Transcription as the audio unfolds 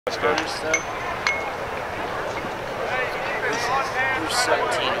That's good. Who's 17?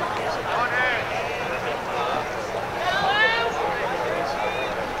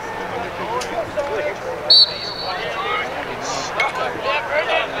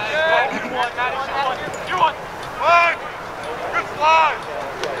 Good slide.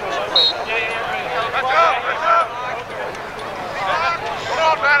 That's up. Put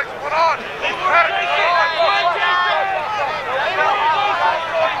on, Maddox. Put on.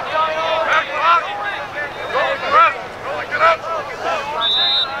 Get up.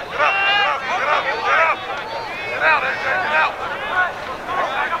 Get out, AJ. Get out.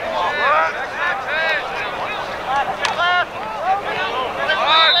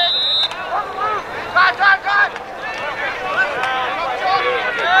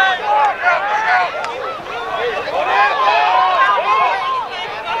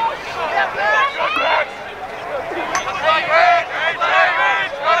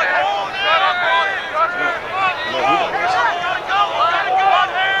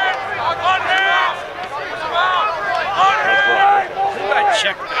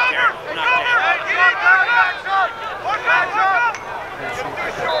 Check back there. Not there.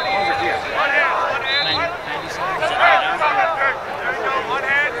 Over here. One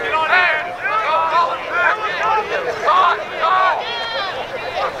hand. Get on hand.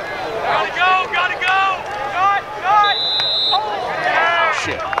 Gotta go. Oh,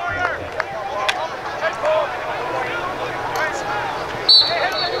 shit.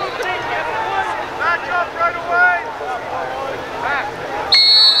 Back up right away. Back.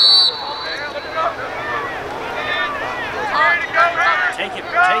 Take it.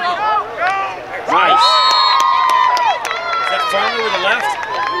 Nice. Is that Farmer with the left?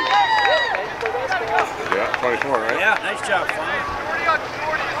 Yeah, 24, right? Yeah, nice job, Farmer.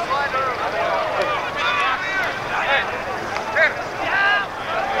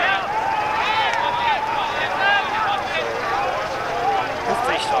 Who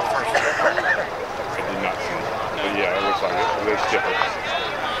faced off first? I did not see it. But yeah, it looks like it. It's different.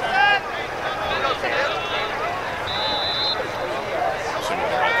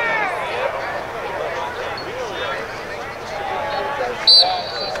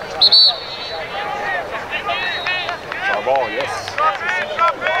 Our ball, yes.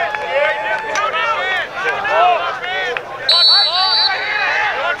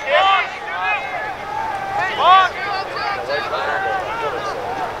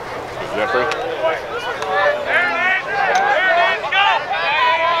 Jeffrey.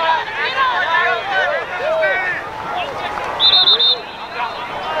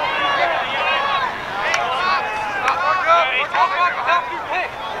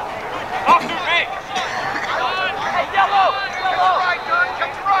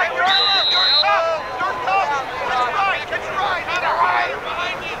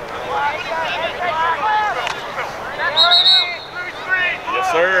 Yes,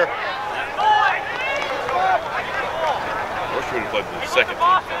 sir. Wish we would have played the second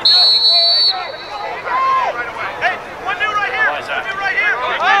team first. Hey, one dude right here. Why is that? One dude right here.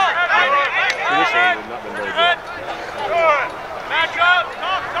 Traditionally, we've not been very good. Good. Back up.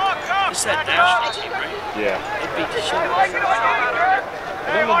 Talk. It's that Nashville team, right? Yeah. They beat the shit out of them.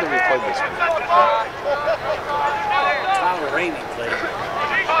 I don't know that we played this one. Tyler Ramey played.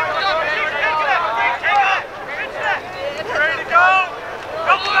 Ready to go.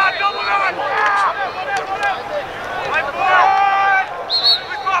 Double that. Line forward.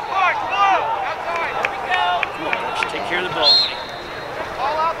 Quick off, boys. Come on. Come on, boys. Take care of the ball, buddy.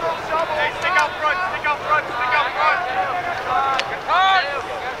 All out, throw shovel. Hey, stick out front. Good time.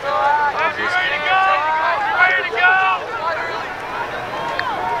 You're ready to go.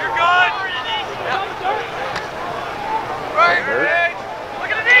 You're good. Right.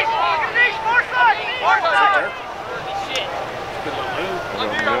 Look at the knees. Far side. Good little move.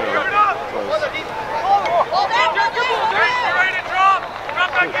 Coming up. Hold that. You're ready to drop. Drop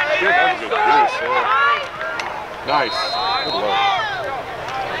back in Good, the that was a good deuce, yeah. Nice. Good luck.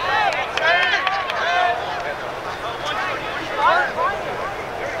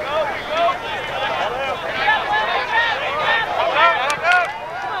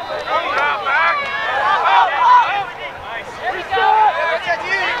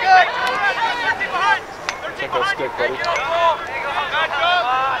 Take that stick, buddy. Back up.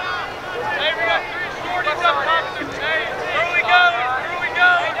 Hey, we got 3 shorties up top. Here we go.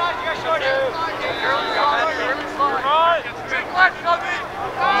 Go.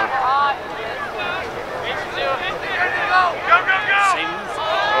 Same move.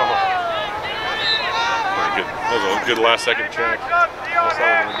 Oh. Very good. That was a good last second check. That's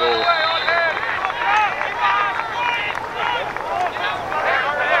how we're going to go.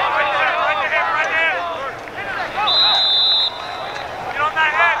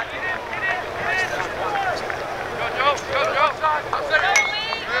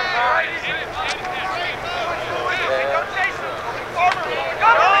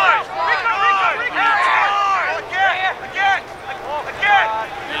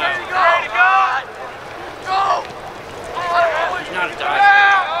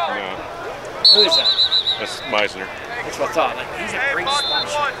 Meisner. That's what I thought. Like, he's a great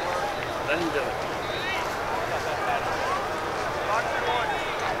sponsor. Let him do it.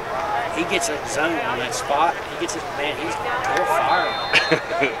 He gets a zone on that spot. He gets it, man, he'll fire him.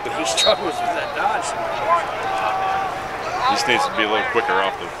 He struggles with that dodge sometimes. He just needs to be a little quicker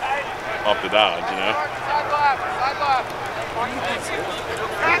off the dodge, you know?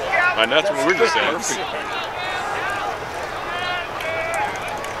 And that's what we were just saying.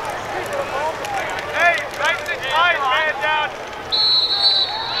 Hey, nice and tight, man down.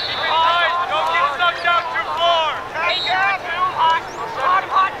 Keep it tight. Don't get sucked down too far. Hey, Jack.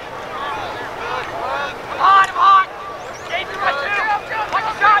 Hot. Gabe, you got two. Watch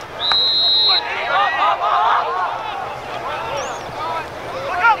the shot.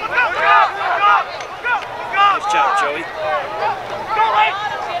 Look up. Nice job, Joey. Go, Ray.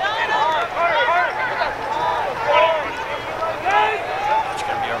 It's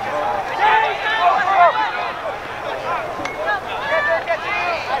going to be our ball.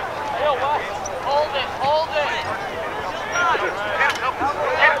 Hold it.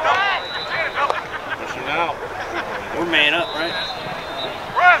 Pushing out. We're man up, right?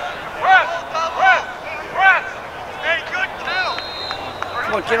 Rest. Hey, good kill.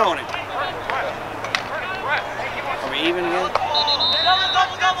 Come on, get on it. Are we even again?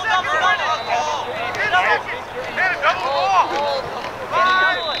 Double. Hit a double ball.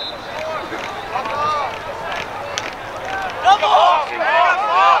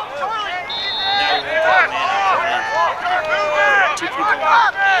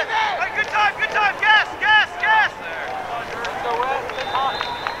 Good time. Gas.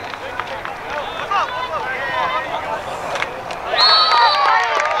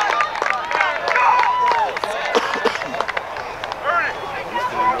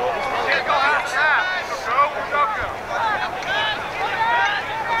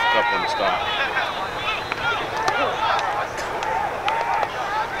 Tough one to stop.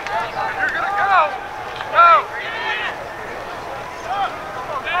 You're gonna go.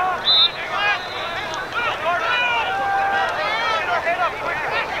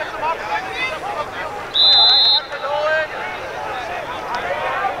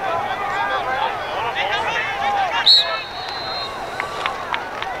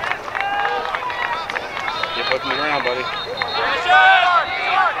 Get up in the ground, buddy.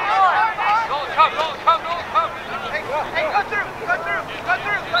 Come. Hey, cut through.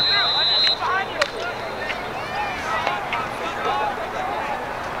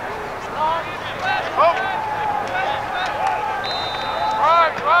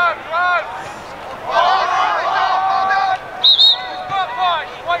 Drive.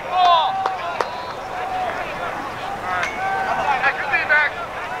 White ball. That could be back.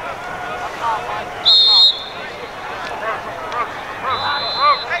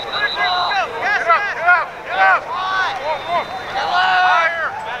 Hey, let's go. Get up. Higher.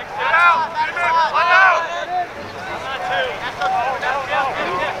 Get out. Let out.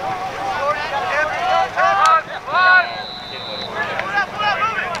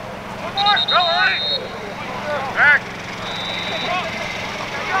 Back.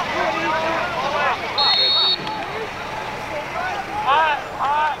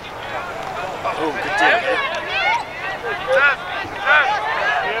 Oh, good deal.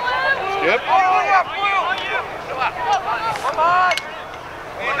 Skip.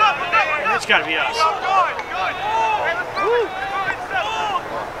 That's got to be us. Good. Hey, let's move.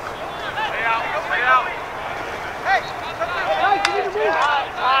 Stay out.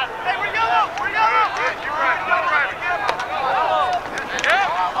 Hey, we're yellow. You're right.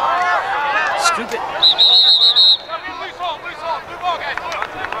 Scoop it. Loose hold. Blue ball, guys. Drop.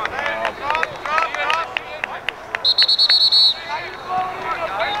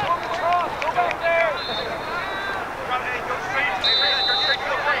 Go back there. Go straight.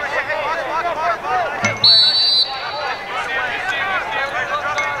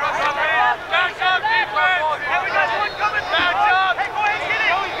 Back up, defense. Hey, we got one coming. Back up. Hey, go ahead, get it.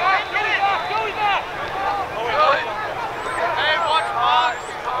 Joey back. Hey, watch box.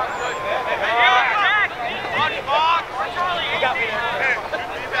 Watch box. You got me.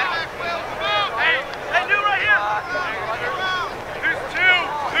 Hey, new right here. Who's two?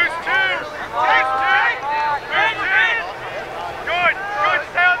 Good.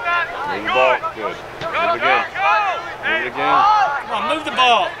 Stay on that. Move the ball. Good. Move it again. Come on, move the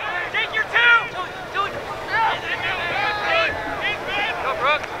ball. Take your two. Go,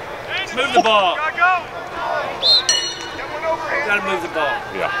 Brooke. Move the ball. Gotta go. Got to move the ball.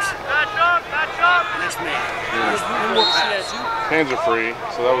 Yeah. Match up. Next man. There's one more pass. Hands are free,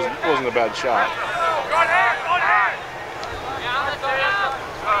 so that wasn't a bad shot. Go ahead.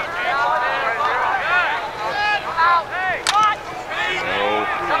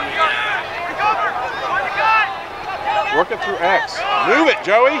 Work it through X. Move it,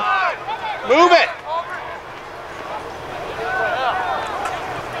 Joey. Move it.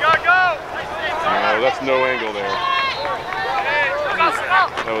 No, that's no angle there.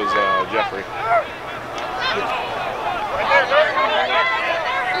 That was Jeffrey.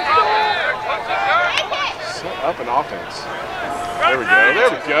 Set up an offense. There we go. There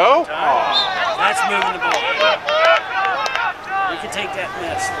we go. Oh. That's moving the ball. We can take that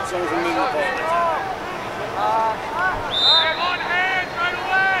mess as long as we're moving the ball like that. On hands right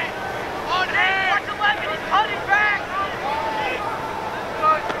away! On hands! Watch your leg, he's cutting back!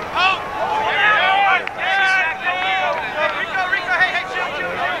 Oh! Rico, hey, shoot!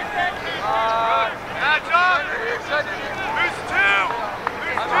 That's up! Who's two?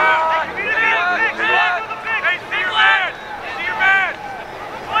 Hey, see your man! See your man!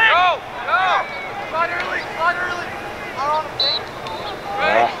 Go! Slide early!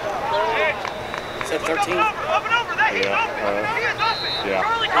 Is that 13? Up and over! That he's open! He is open! Yeah.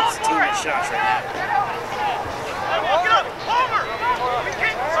 Charlie, go That's for it! shots right now. Walk it up! Homer! We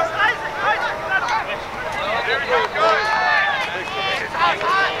can't... Isaac! There we go, good!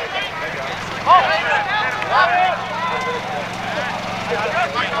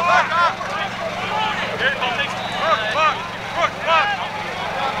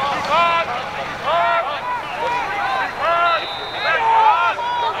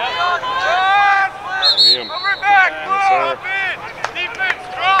 Over back, up in, defense,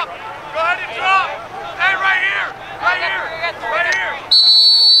 drop, go ahead and drop, hey, right here,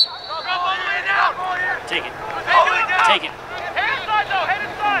 drop all the way down, Take it. hey, Take it. head inside though, head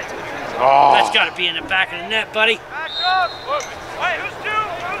inside, Oh. That's got to be in the back of the net, buddy. back up, wait, who's two,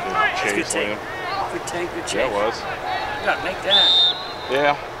 who's three, That's a good Chase take. Lamb. Good take, good chase. Yeah, it was. You got to make that.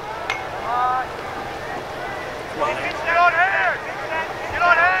 Yeah. get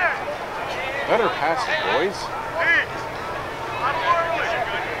on hand, Better passes, boys.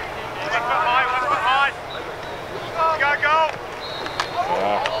 you gotta go,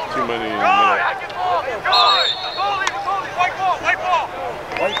 Yeah. Too many in the good, middle. white ball, White ball.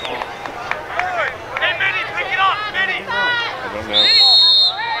 hey, Minnie, pick it up, Minnie, I don't know.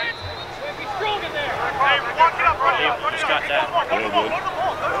 hey, walk it up, run it up, Just got that. Yeah, good.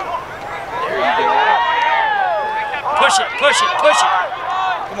 Push it.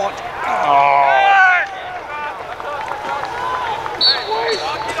 Come on. Oh.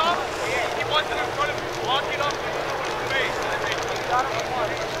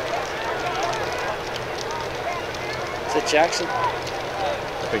 Is it Jackson?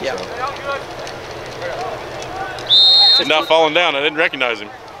 I think Yeah. so. He's not falling down. I didn't recognize him.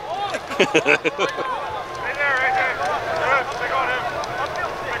 Right there. Good. Pick on him.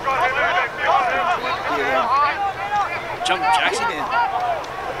 Jump Jackson.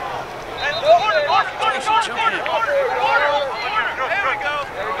 Jump in. There we go.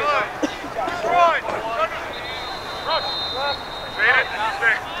 Good. Troy. Rush. Beat it.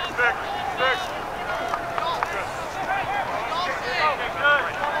 Stick.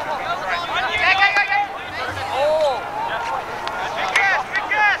 Big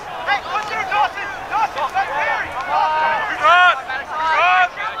gas. Hey, what's there, Dawson? Dawson, let Perry.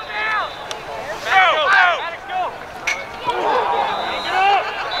 Good.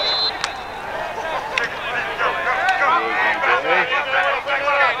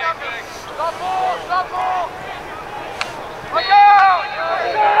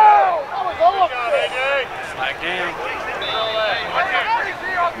 Flag down.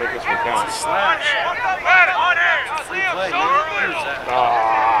 Make this one count. Slash. Free play. Who's that?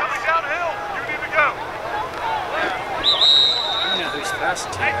 Ah. Downhill. You need to go. I don't know who's fast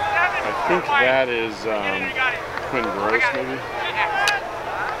to. I think that is Quinn Gross, maybe.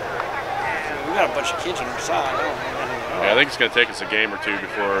 We got a bunch of kids on our side. I don't know. Yeah, I think it's going to take us a game or two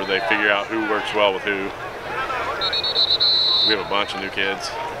before they figure out who works well with who. We have a bunch of new kids.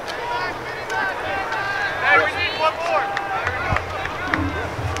 Hey, we need one more.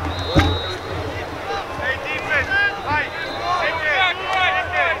 Hey, defense. Right.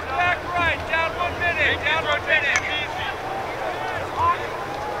 Back right. Down 1 minute. Down 1 minute. Easy.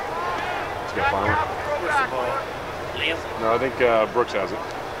 Let's get Farmer. Where's the ball? Liam? No, I think Brooks has it.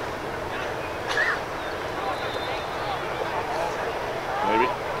 Maybe.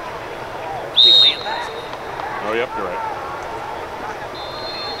 I think Liam has it. Oh, yep, you're right.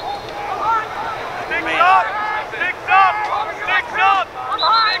 Six up.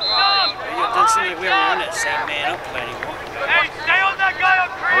 It doesn't seem like we ever run that same man up play anymore. Hey, stay on that guy on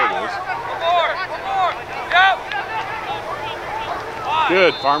There it is. One more. Yep.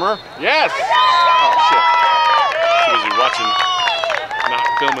 Good, Farmer. Yes! Oh, shit. Too busy watching, not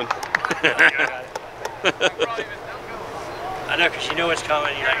filming. I know, because you know it's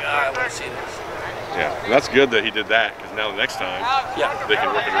coming. You're like, all right, I want to see this. Yeah, and that's good that he did that, because now the next time they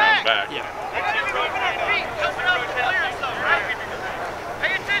can work it around the back. Yeah.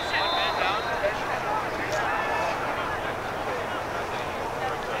 Pay attention.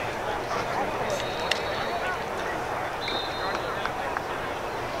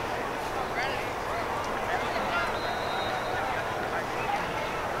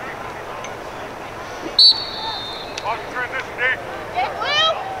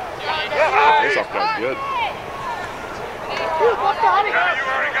 This off guy's good. You already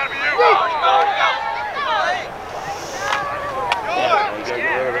got to be you. Get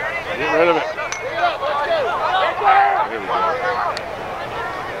rid of it. Get rid of it. There we go.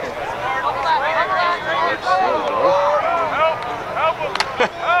 Help him.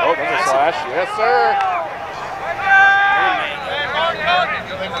 Oh, that's a slash. Yes, sir.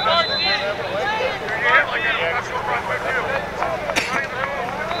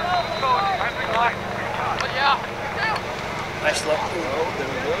 Nice look.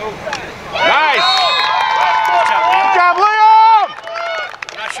 Nice. Good job, Liam. Good job, Liam.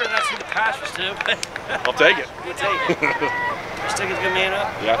 I'm not sure that's who the pass was to, but I'll take it. we'll take it. Just think it's a good man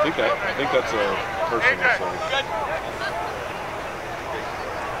up. Yeah, I think that's a person. So.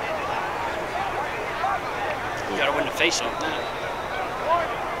 You gotta win the face off now.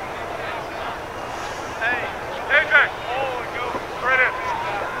 Hey, AJ. Oh, go. Right in.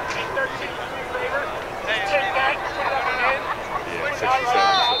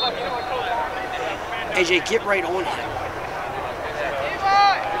 AJ, get right on him.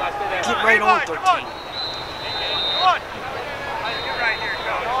 Get right on 13. Come on. Get right here.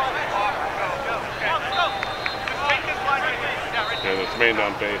 Go. Yeah, that's main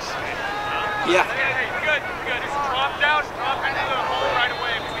down base. Yeah. Good. Just drop down. Drop into the hole right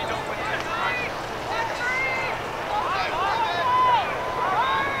away if we don't win this.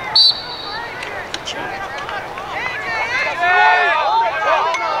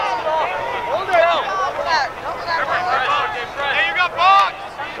 Hey, you got box!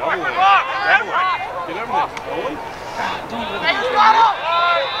 Double it. Box! Double it. Get over there. Owen.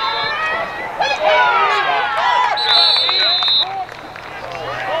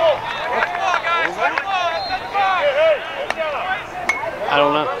 I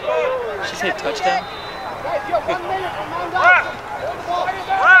don't know. She said touchdown?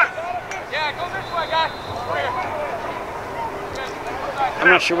 Yeah, go this way, guys. I'm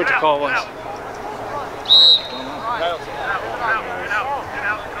not sure what the call was. Get out.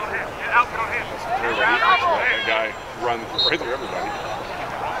 That guy run right through everybody.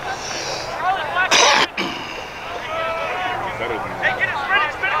 Better than Hey, get it, sprint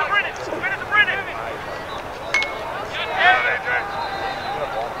it. Yeah, AJ.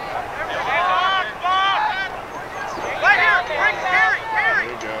 Right here, bring carry. There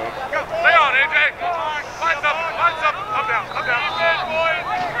you go. Go, stay on, AJ. Find something. I'm down.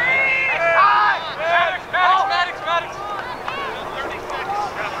 Maddox.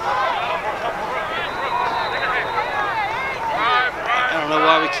 I don't know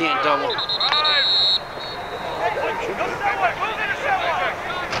why we can't double.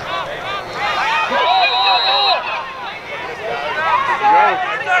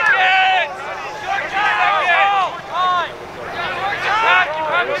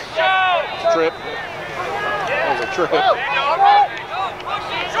 Trip. That was a trip.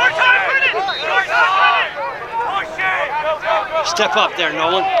 Step up there,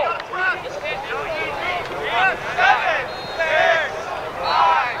 Nolan.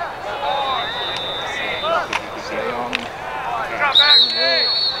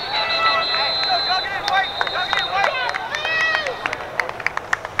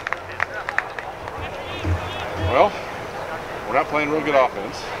 Well, we're not playing real good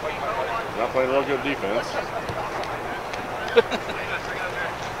offense. We're not playing real good defense.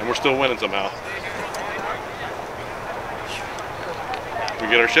 And we're still winning somehow. If we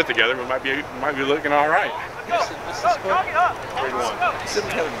get our shit together, we might be looking all right. What's the score? 3-1. You said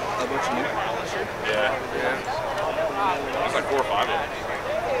we had a bunch of new people this year? Yeah. It's like 4 or 5 of them.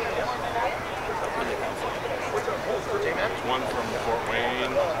 There's one from Fort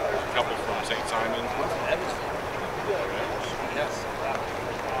Wayne, a couple from St. Simon. Yes.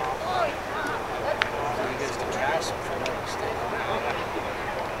 So you guys did cash from another state.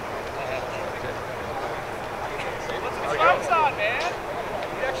 Outside, man.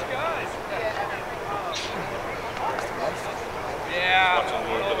 Get extra guys. Yeah. Watching a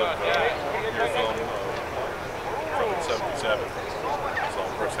little bit of your film from 77. So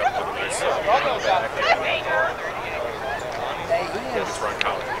first have to put a nice back. It's run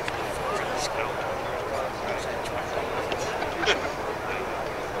college.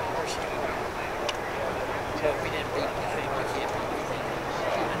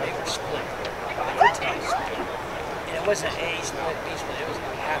 was an A split, B split. It was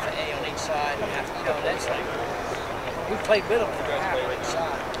half an A on each side and half, you know, that's like, we played with them for half on each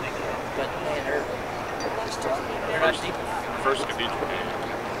side. But man, they're not deep. First Cathedral game,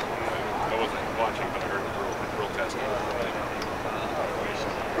 I wasn't watching, but I heard the real testing.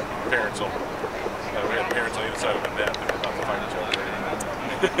 Parents on, we had parents on either side of the net that were about to fight each other.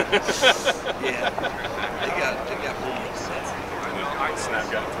 Yeah, they got bullets. And then snap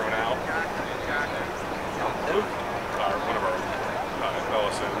got thrown out. One of our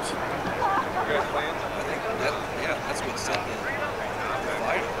LSMs. I think that's what set the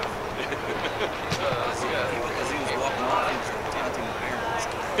fight. As he was walking off, he was taunting the parents.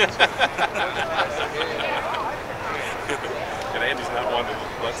 And Andy's not one to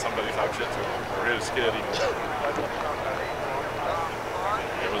let somebody talk shit to him or hit his kid. It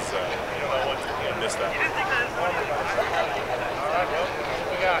was, I missed that.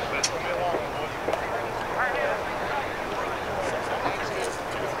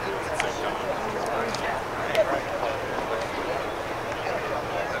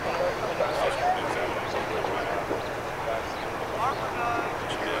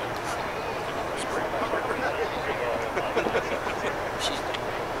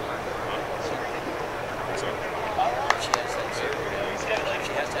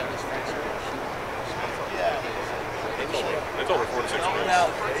 They told her 4 to 6 weeks. No.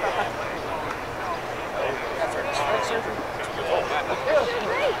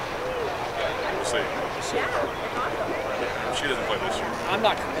 We'll see. She doesn't play this year. I'm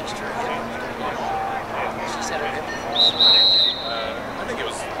not convinced her. She said her hip was. I think it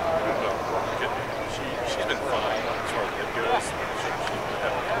was, well, she's been fine as far as the hip goes.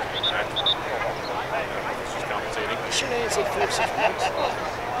 She's compensating. Sure, they didn't say 4 to 6 weeks.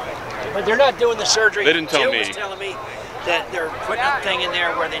 But they're not doing the surgery. They didn't tell Jill me. was telling me that they're putting a thing in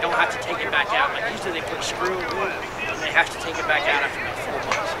there where they don't have to take it back out. Like usually they put a screw in and they have to take it back out after about 4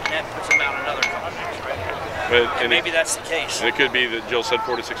 months. And that puts them out another couple months, right? And maybe that's the case. And it could be that Jill said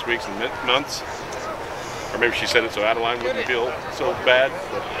 4 to 6 weeks and months. Or maybe she said it so Adeline wouldn't feel so bad.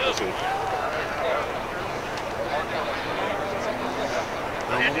 But we'll see.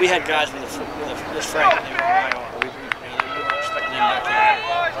 When we had guys with this frame, they were right on. We were expecting them back there.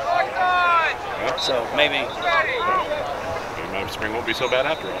 Yeah. So maybe. Maybe spring won't be so bad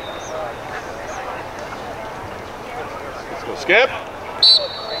after all. Let's go, Skip.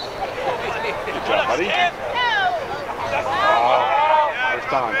 Good job, buddy. First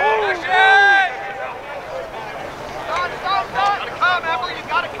time. Gotta come, Ember, you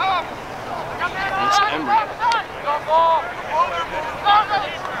gotta come. It's Embry.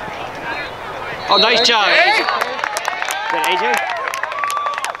 Oh, nice job, AJ. Is that AJ?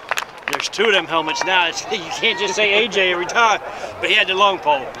 There's 2 of them helmets now. You can't just say AJ every time. But he had the long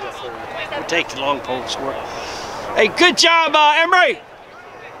pole. We'll take the long pole sport. Hey, good job, Embry.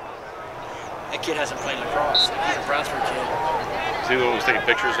 That kid hasn't played lacrosse. He's a Brownsburg kid. See the one was taking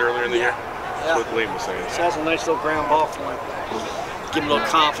pictures earlier in the year? Yeah. That's what Liam was saying. So that's a nice little ground ball for him. Give him a little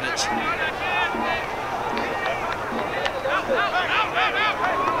confidence.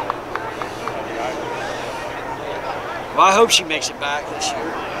 Well, I hope she makes it back this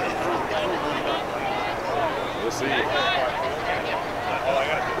year. We'll see.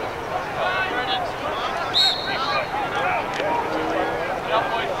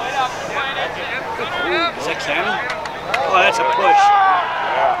 Is that Cannon? Oh, that's a push.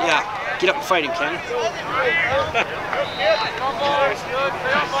 Yeah. Get up and fight him, Cannon.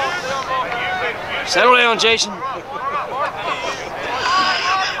 Settle down, Jason.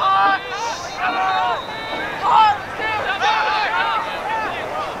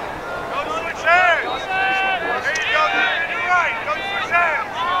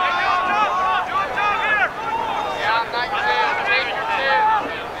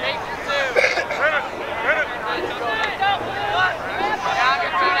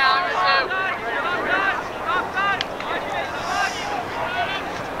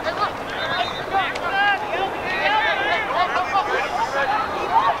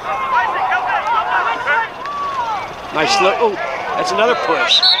 Nice look. Oh, that's another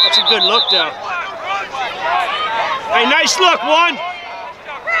push. That's a good look, though. Hey, nice look, one.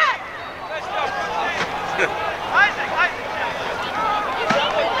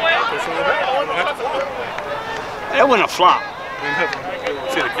 That wasn't a flop.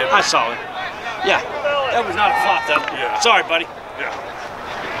 I saw it. Yeah, that was not a flop, though. Yeah. Sorry, buddy. Yeah.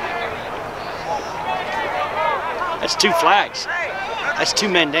 That's 2 flags. That's 2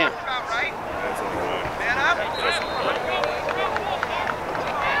 men down.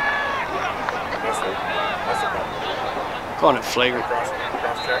 Calling it flagrant. Cross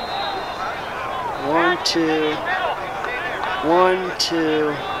check. 1, 2. 1,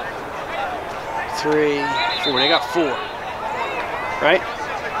 2, 3, 4. They got 4. Right?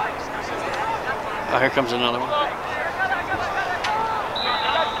 Oh, here comes another one.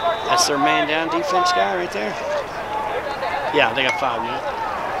 That's their man down defense guy right there. Yeah, they got 5 units.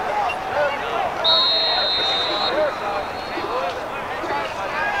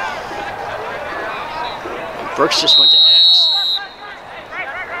 Brooks just went to X.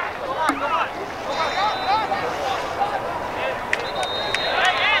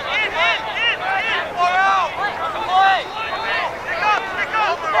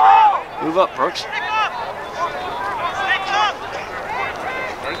 Move up, Brooks.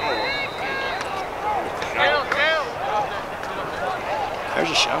 There's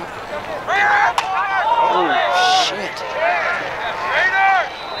a shot. Oh, shit.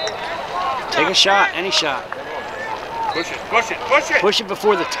 Take a shot, any shot. Push it, push it, push it! Push it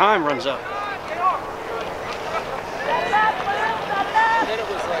before the time runs up.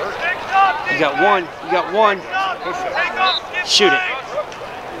 You got 1, you got 1. Shoot it.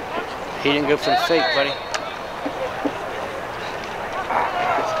 He didn't go for the fake, buddy.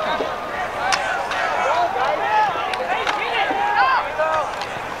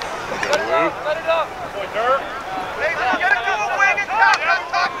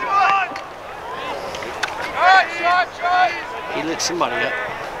 He lit somebody up.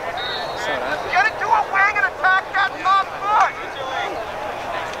 Get it to a wing and attack that top foot!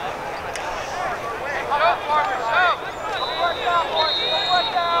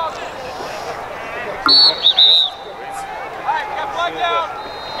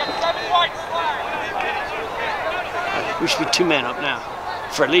 We should be 2 men up now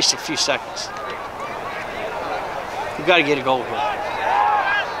for at least a few seconds. We've got to get a goal here.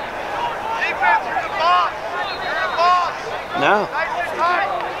 Defense, you're the boss! You're the boss! No. Nice and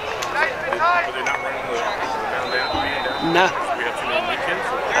tight! Nice and tight! Are they not running the down? No. We have too many weekends?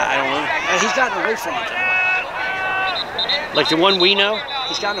 I don't know. He's gotten away from it. Like the one we know,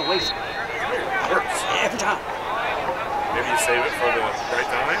 he's gotten away from it. Works. Every time. Maybe you save it for the right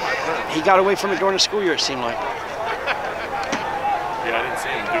time? I don't know. He got away from it during the school year, it seemed like. Yeah, I didn't see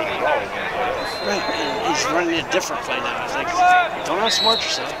him doing it at all. Right. And he's running a different play now. It's like, don't outsmart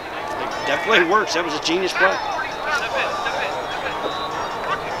yourself. Like, that play works. That was a genius play.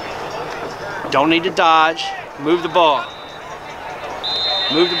 Don't need to dodge. Move the ball.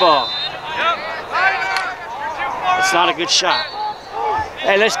 Move the ball. It's not a good shot.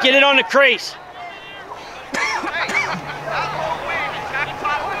 Hey, let's get it on the crease.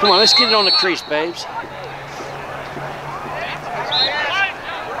 Come on, let's get it on the crease, babes.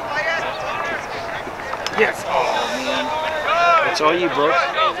 Yes. That's all you, bro.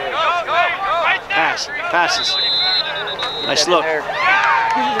 Pass. Passes. Nice look.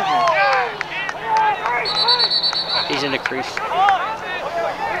 He's in the crease.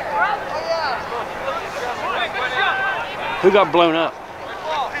 Who got blown up?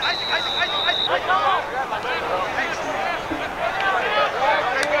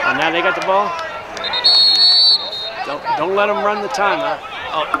 And now they got the ball. Don't let them run the time. Huh?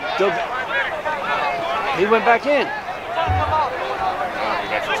 Oh, go. He went back in.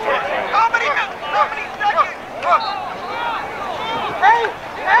 How many seconds? Hey!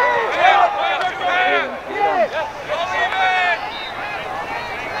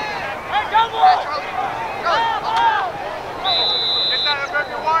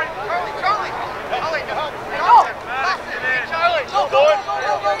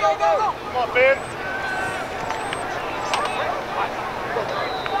 Come on, Ben.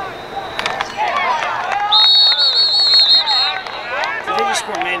 Did they just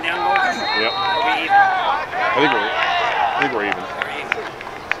score a man down goal? Yep. Are we even? I think we're even.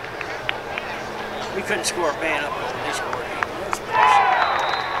 We couldn't score a man up, but they scored.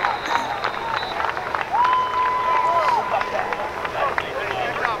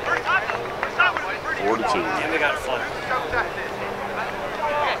 4-2. And we got a flag.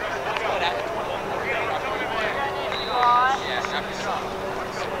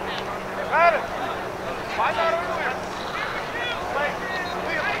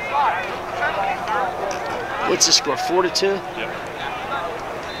 What's the score? 4-2? Yep.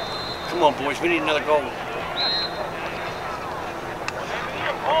 Come on, boys. We need another goal.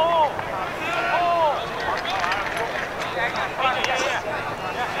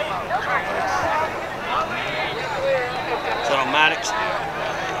 Is that on Maddox?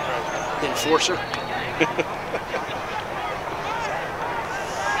 The enforcer?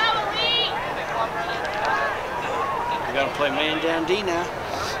 We gotta play man down D now.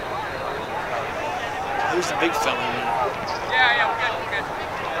 Who's the big fella in there? Yeah, we're good.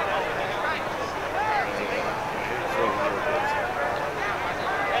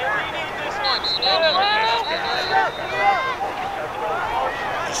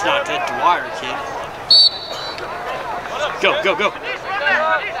 That's not that Dwyer kid. Go, go, go.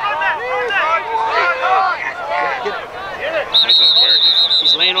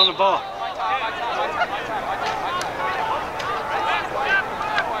 He's laying on the ball.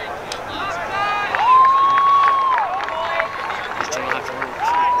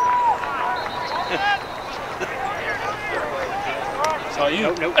 Oh, you?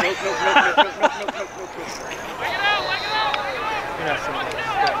 Nope, nope, nope, nope, nope, nope, nope, nope, nope, nope, nope. You're not feeling this.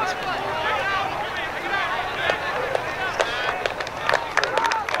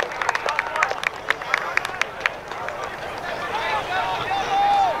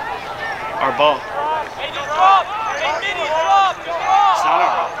 Our ball. It's not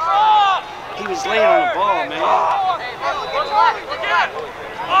our ball. He was laying on the ball, man.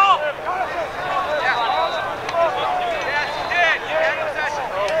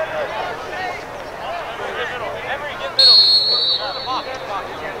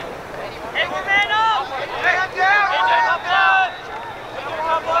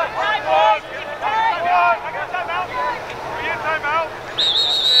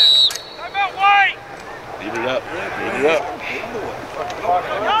 Beat it up. Beat it up.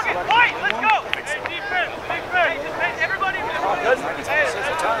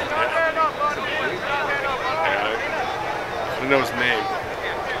 Who knows his name?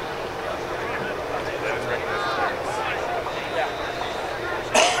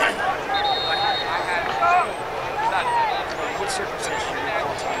 What circumstances you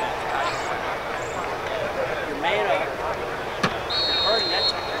call timeout? Your man up. You're hurting that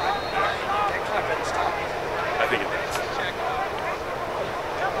time. That clock doesn't stop. I think it does.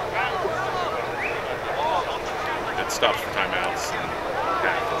 It stops for timeouts.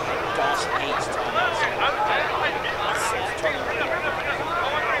 Dawson hates timeouts.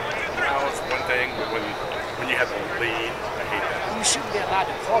 Now it's one thing, but when you have the lead, I hate that. You shouldn't be allowed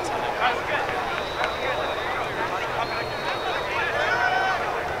to call timeout.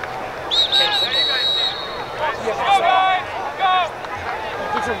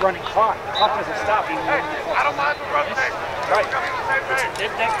 It's a running clock. The clock doesn't stop even when you call timeout. Right.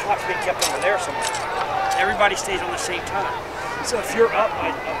 That clock's being kept over there somewhere. Everybody stays on the same time. So if you're up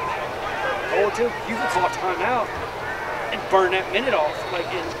by a goal or two, you can call timeout and burn that minute off. Like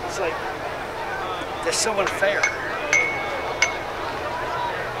it's like that's so unfair.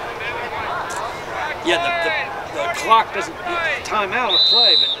 Yeah, the clock doesn't timeout will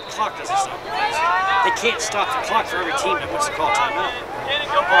play, but the clock doesn't stop. They can't stop the clock for every team that wants to call timeout.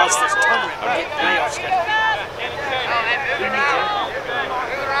 Or else this tournament will get playoff schedule.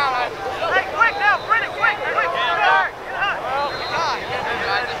 Hey, quick now, Brennan, quick, quick.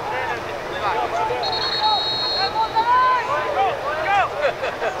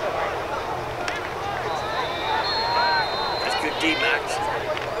 That's good D, Max.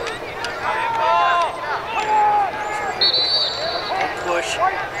 Push.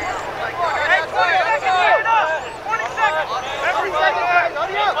 Hey, 20 seconds, leave it up. 20 seconds. Every second,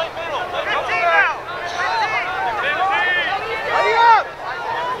 hurry up. 15 now. 15. Hurry up.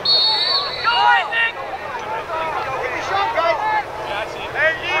 Go, Nick. Give me some, guys.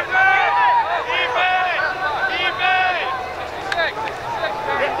 Hey,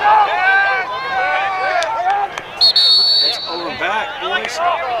 That's over back, boys.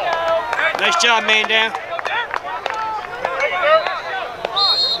 Nice job, man down.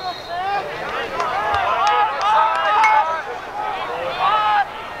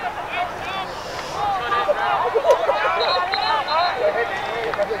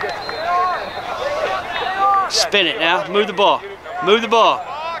 Spin it now. Move the ball. Move the ball.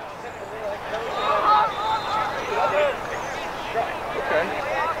 Okay.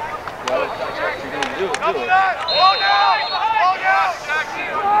 Well, if that's what you're going to do it. Hold down. Hold down.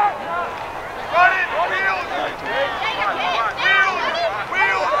 Run it. Wheels.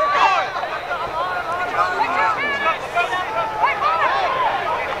 Wheels. Good.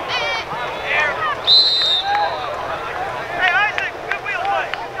 Hey, Isaac. Good wheel play.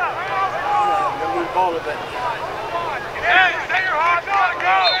 Good job. Move the ball a little bit. Hey, stay your hard on.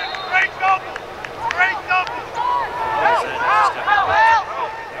 Go. Straight double. Straight double. Help.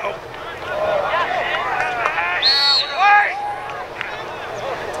 Wait.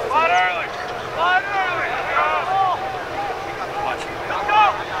 Spot early. Spot early.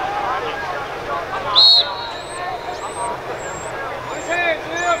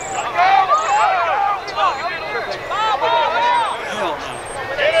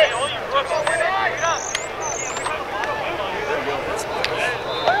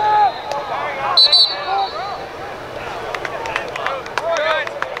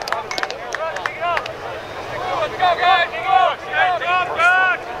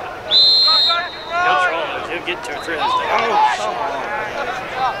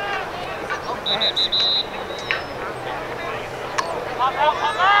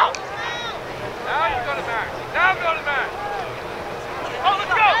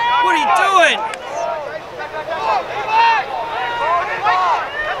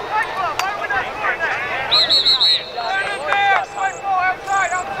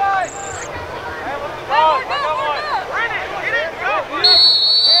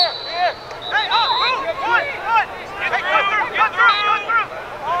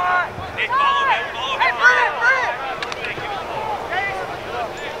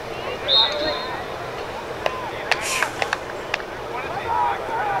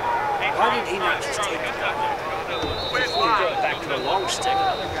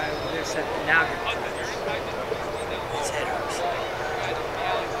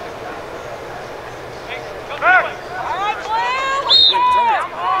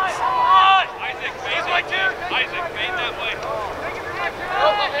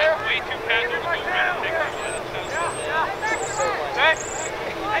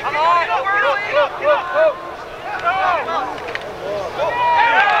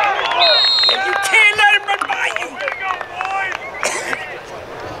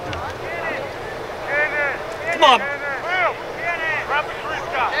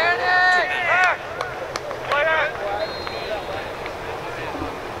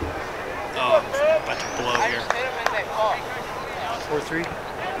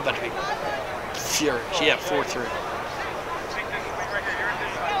 Sure, she had 4-3.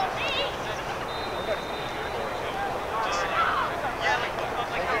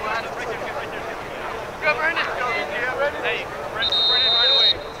 Go, Brandon. Hey, Brandon right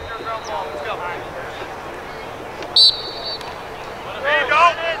away. Ground ball. Let's go. There you go.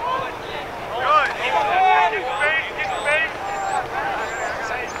 Good. Get space. Get space.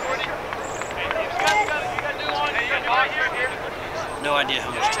 No idea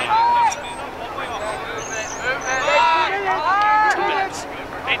how much time. 2 minutes.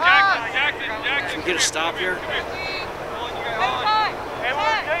 Hey, Jackson. Can we get a stop here? Hey,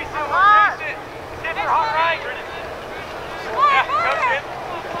 we're Jason. Sit for hot right. Yeah, go, Sid.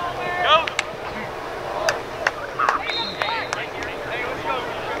 Go. Hey, let's go.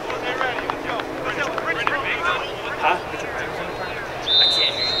 Stay ready. Let's go. Huh? I can't hear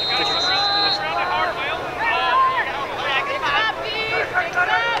you.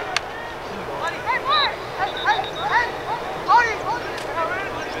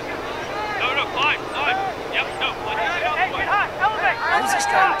 No, climb. Yep, no. Hey, get hot. Elevate. Who's this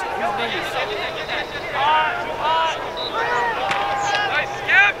guy? Who's name? Hot. Nice,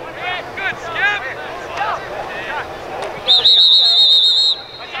 Skip. Good, Skip.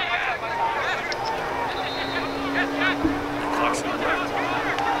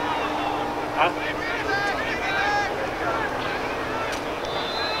 Huh?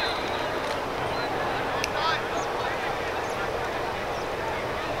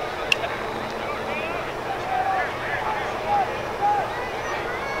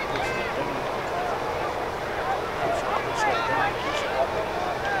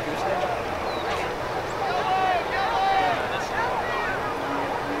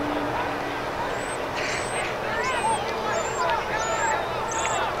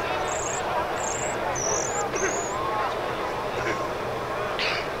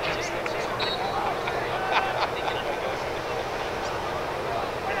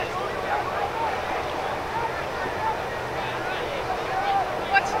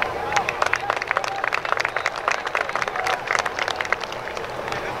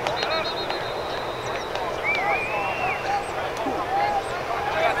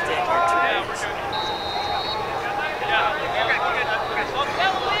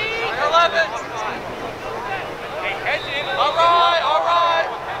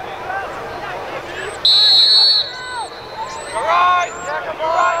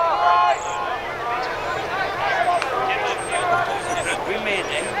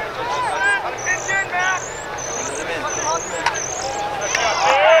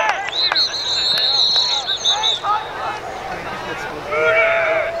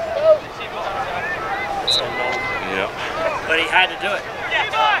 But he had to do it.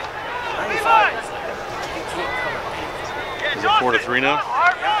 95. Is it 4-3 now?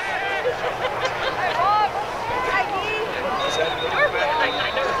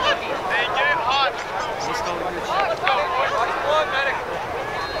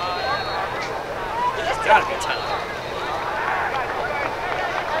 It's gotta be tough.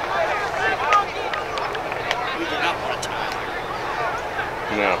 We did not want to tie.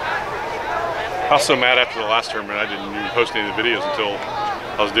 No. I was so mad after the last tournament I didn't even post any of the videos until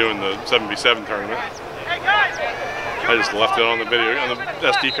I was doing the 7v7 tournament. I just left it on the video, on the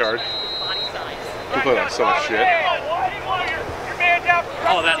SD card. We played like so much shit.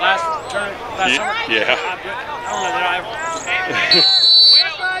 Oh, that last tournament? Last summer? Yeah. I don't know that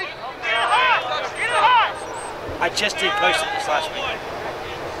I just did post it this last week.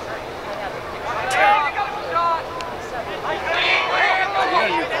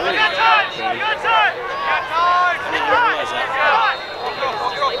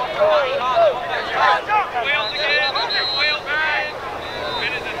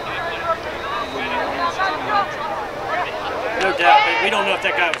 No doubt, but we don't know if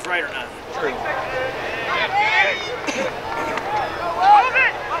that guy was right or not. True.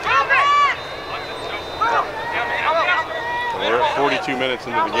 We're at 42 minutes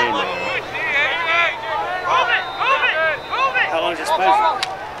into the game now. How long is it supposed to be?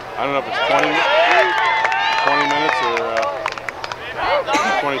 I don't know if it's 20 minutes or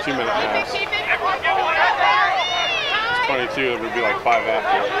 22 minute halves. It's 22, it would be like 5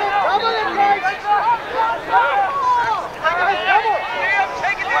 after. 3 minutes.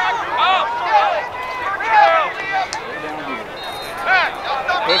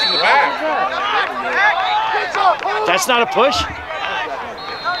 Push in the back. That's not a push?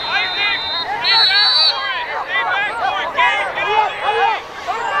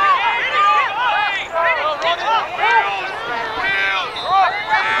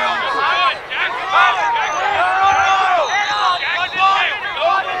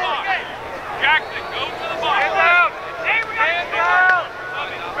 Jackson!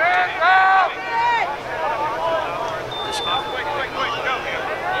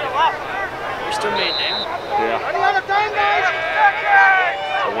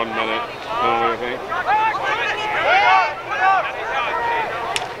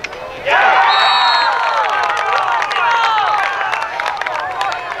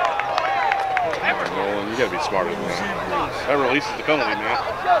 smarter than that. That releases the penalty, man.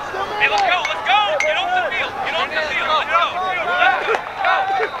 Hey, let's go, let's go! Get off the field, get off the field, let's go!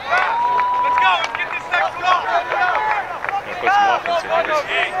 Let's go, let's get this next one off! Gotta put some offense in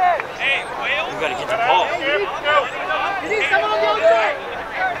here. Hey, Wales! You gotta get the ball. You need someone on the outside!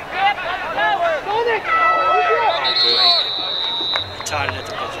 Tied it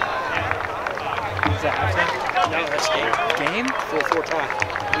at the buzzer. Is that halftime? No, that's game. Game? 4-4 tie.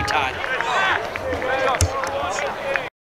 We tied.